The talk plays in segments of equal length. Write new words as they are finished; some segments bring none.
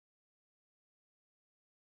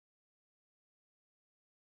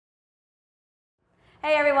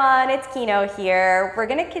Hey everyone, it's Kino here. We're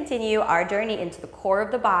going to continue our journey into the core of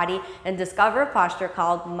the body and discover a posture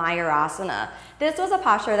called Mayurasana. This was a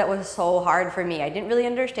posture that was so hard for me. I didn't really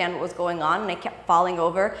understand what was going on and I kept falling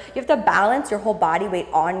over. You have to balance your whole body weight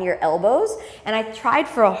on your elbows, and I tried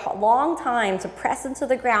for a long time to press into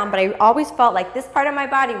the ground, but I always felt like this part of my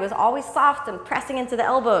body was always soft and pressing into the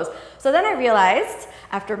elbows. So then I realized,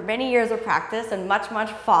 after many years of practice and much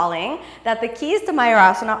falling, that the keys to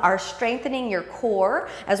Mayurasana are strengthening your core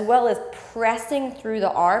as well as pressing through the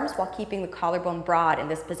arms while keeping the collarbone broad in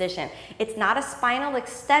this position. It's not a spinal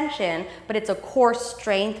extension, but it's a core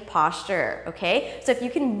strength posture, okay? So if you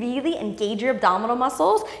can really engage your abdominal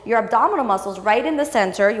muscles right in the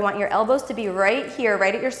center, you want your elbows to be right here,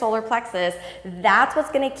 right at your solar plexus, that's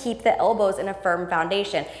what's gonna keep the elbows in a firm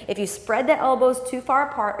foundation. If you spread the elbows too far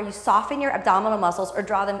apart or you soften your abdominal muscles or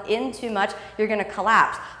draw them in too much, you're gonna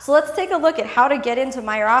collapse. So let's take a look at how to get into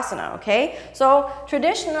Mayurasana, okay? So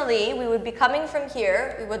traditionally, we would be coming from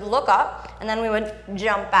here, we would look up, and then we would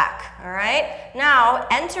jump back, all right? Now,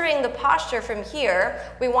 entering the posture from here,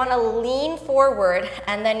 we wanna lean forward,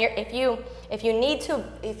 and then if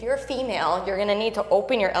you're female, you're gonna need to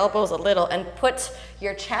open your elbows a little and put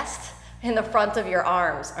your chest in the front of your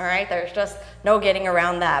arms, all right? There's just no getting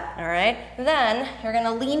around that, all right? Then, you're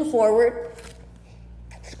gonna lean forward,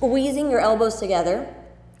 squeezing your elbows together,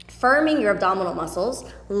 firming your abdominal muscles,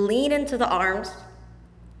 lean into the arms,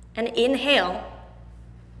 and inhale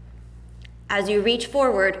as you reach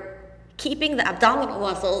forward, keeping the abdominal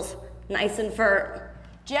muscles nice and firm.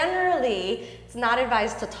 Generally, it's not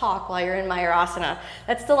advised to talk while you're in Mayurasana.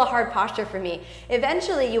 That's still a hard posture for me.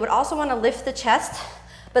 Eventually, you would also want to lift the chest,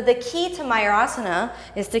 but the key to Mayurasana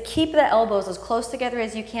is to keep the elbows as close together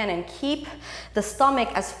as you can and keep the stomach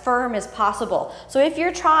as firm as possible. So if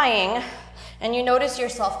you're trying and you notice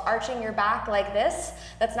yourself arching your back like this,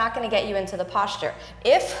 that's not gonna get you into the posture.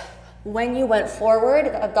 If, when you went forward,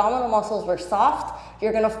 the abdominal muscles were soft,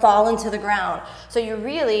 you're gonna fall into the ground. So you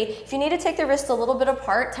really, if you need to take the wrists a little bit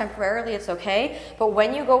apart, temporarily it's okay, but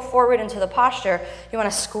when you go forward into the posture, you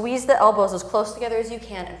wanna squeeze the elbows as close together as you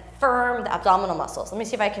can and firm the abdominal muscles. Let me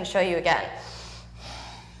see if I can show you again.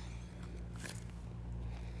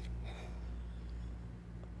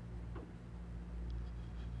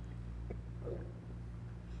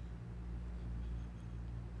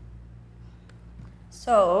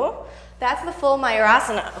 So that's the full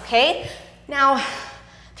Mayurasana, okay? Now,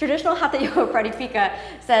 traditional Hatha Yoga Pradipika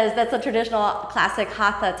says, that's a traditional classic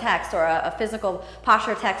Hatha text or a physical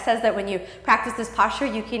posture text, says that when you practice this posture,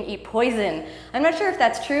 you can eat poison. I'm not sure if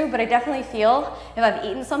that's true, but I definitely feel if I've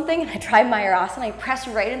eaten something and I try Mayurasana, I press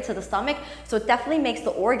right into the stomach, so it definitely makes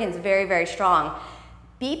the organs very strong.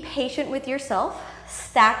 Be patient with yourself,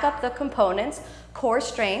 stack up the components, core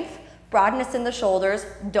strength, broadness in the shoulders,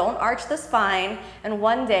 don't arch the spine, and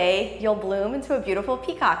one day you'll bloom into a beautiful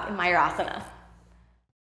peacock in Mayurasana.